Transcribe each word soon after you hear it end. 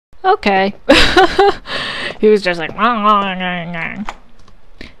Okay. He was just like,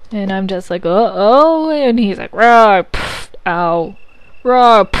 and I'm just like, uh-oh, and he's like, raw, pff, ow,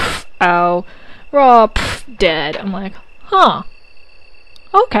 raw, pff, ow, raw, pff, dead. I'm like, huh,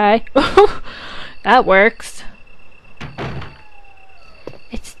 okay. That works.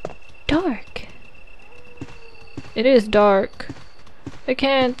 It's dark. It is dark. I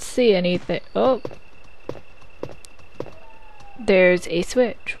can't see anything. Oh. There's a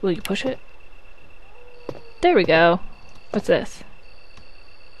switch. Will you push it? There we go. What's this?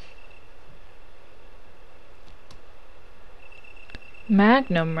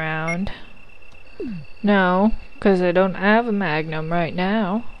 Magnum round? No, because I don't have a magnum right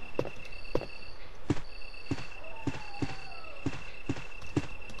now.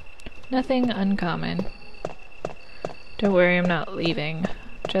 Nothing uncommon. Don't worry, I'm not leaving.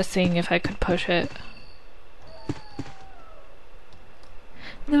 Just seeing if I could push it.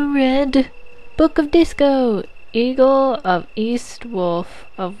 The Red Book of Disco. Eagle of East, Wolf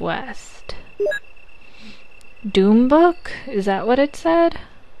of West. Doom Book? Is that what it said?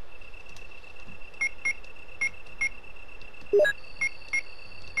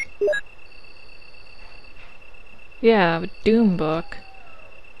 Yeah, Doom Book.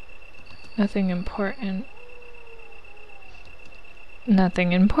 Nothing important.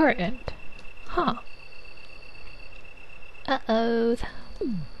 Nothing important. Huh. Uh-oh.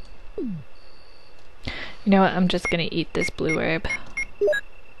 You know what? I'm just gonna eat this blue herb.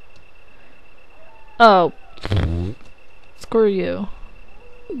 Oh. Screw you.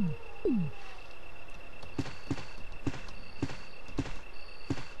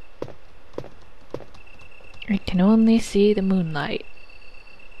 I can only see the moonlight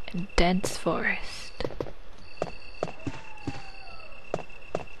and dense forest.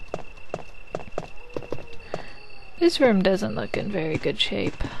 This room doesn't look in very good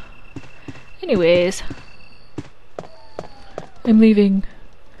shape. Anyways, I'm leaving.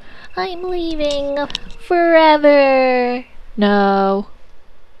 I'm leaving forever. No.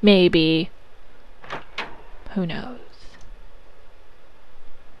 Maybe. Who knows?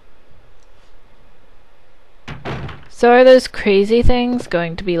 So are those crazy things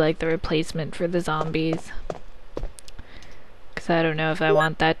going to be like the replacement for the zombies? Because I don't know if I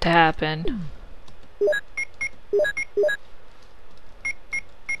want that to happen.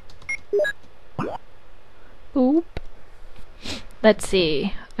 Oop. Let's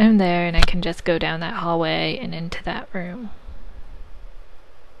see. I'm there and I can just go down that hallway and into that room.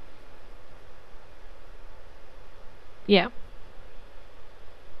 Yeah.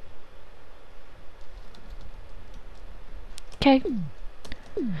 Okay.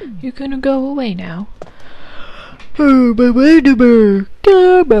 You're gonna go away now. I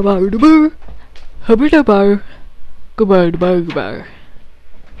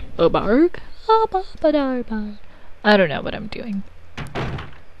don't know what I'm doing.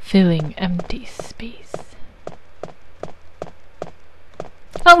 Filling empty space.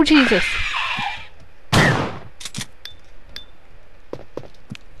 Oh, Jesus!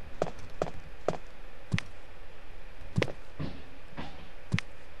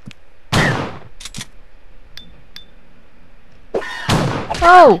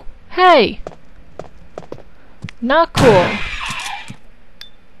 Oh! Hey! Not cool.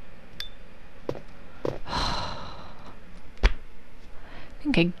 I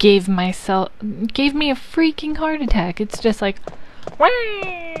think I gave me a freaking heart attack. It's just like, wah,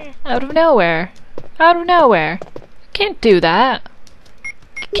 out of nowhere. Out of nowhere. Can't do that.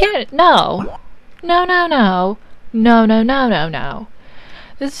 Can't, no. No, no, no. No, no, no, no, no.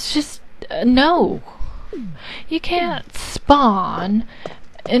 It's just, no. You can't spawn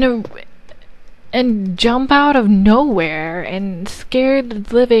and jump out of nowhere and scare the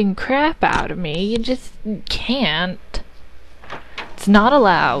living crap out of me. You just can't. It's not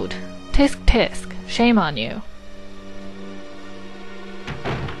allowed. Tisk tisk. Shame on you.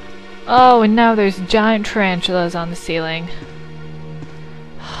 Oh, and now there's giant tarantulas on the ceiling.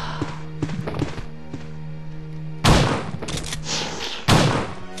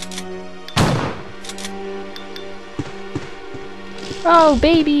 Oh,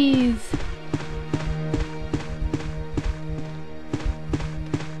 babies!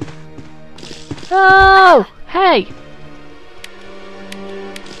 Oh! Hey!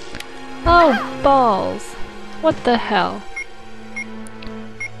 Oh, balls. What the hell?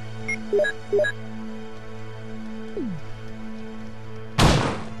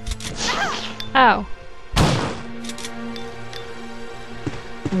 Ow.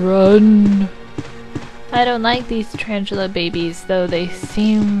 Run. I don't like these tarantula babies, though they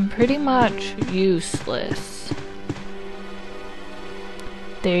seem pretty much useless.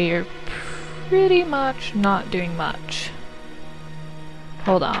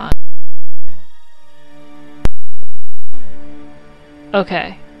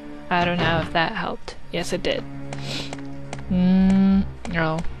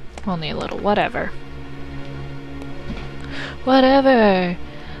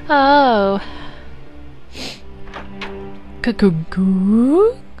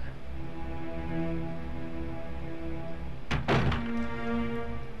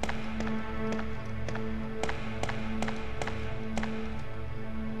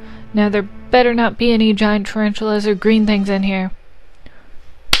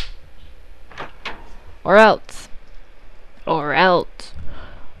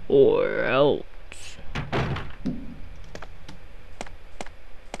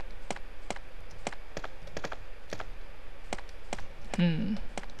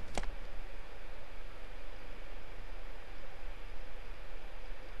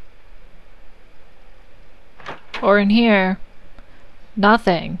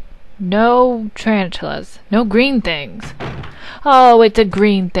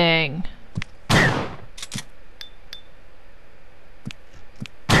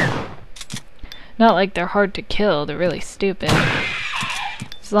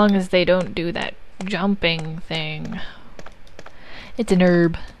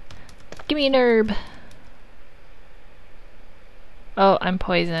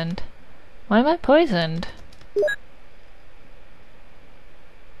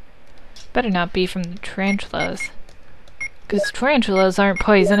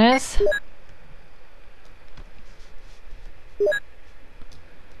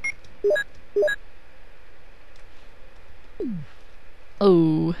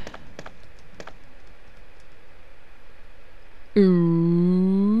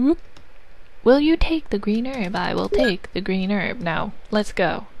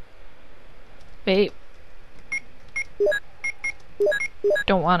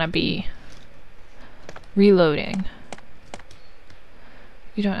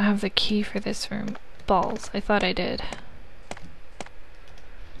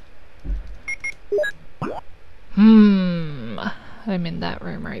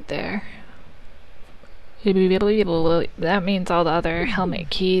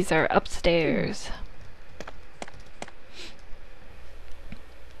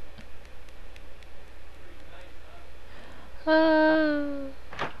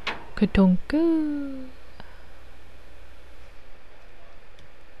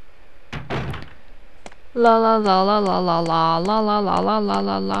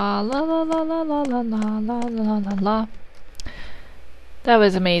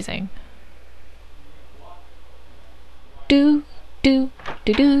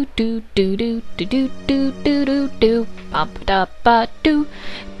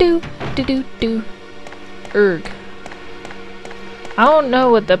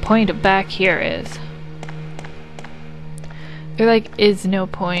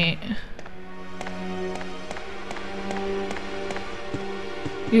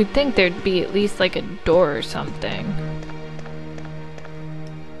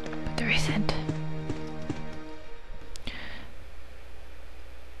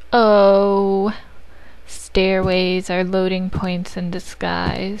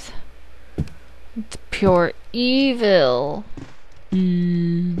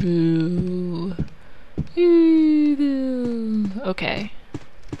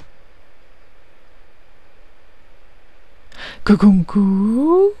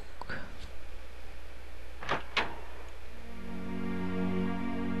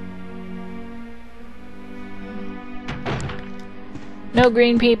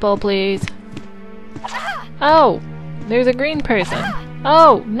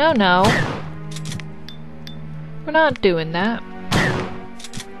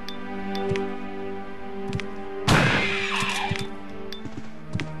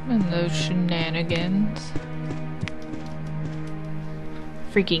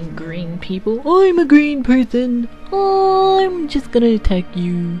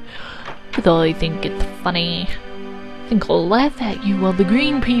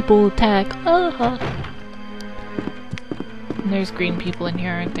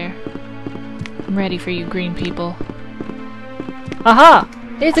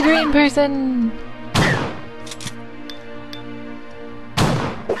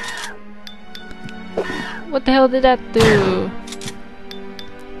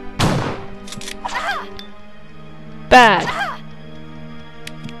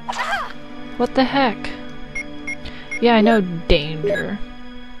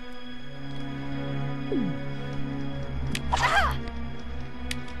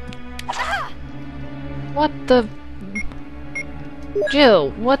 What the...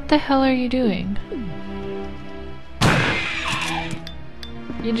 Jill, what the hell are you doing?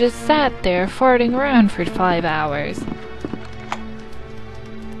 You just sat there farting around for 5 hours.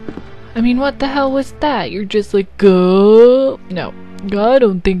 I mean, what the hell was that? You're just like, go. No, I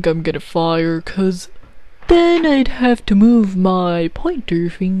don't think I'm gonna fire, 'cause then I'd have to move my pointer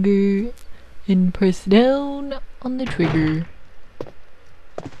finger and press down on the trigger.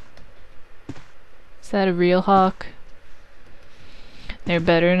 Is that a real hawk? There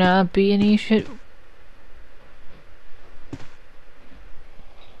better not be any shit.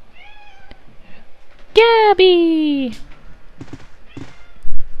 Gabby!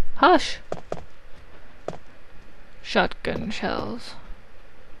 Hush! Shotgun shells.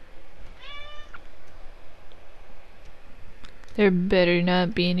 There better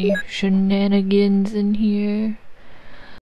not be any shenanigans in here.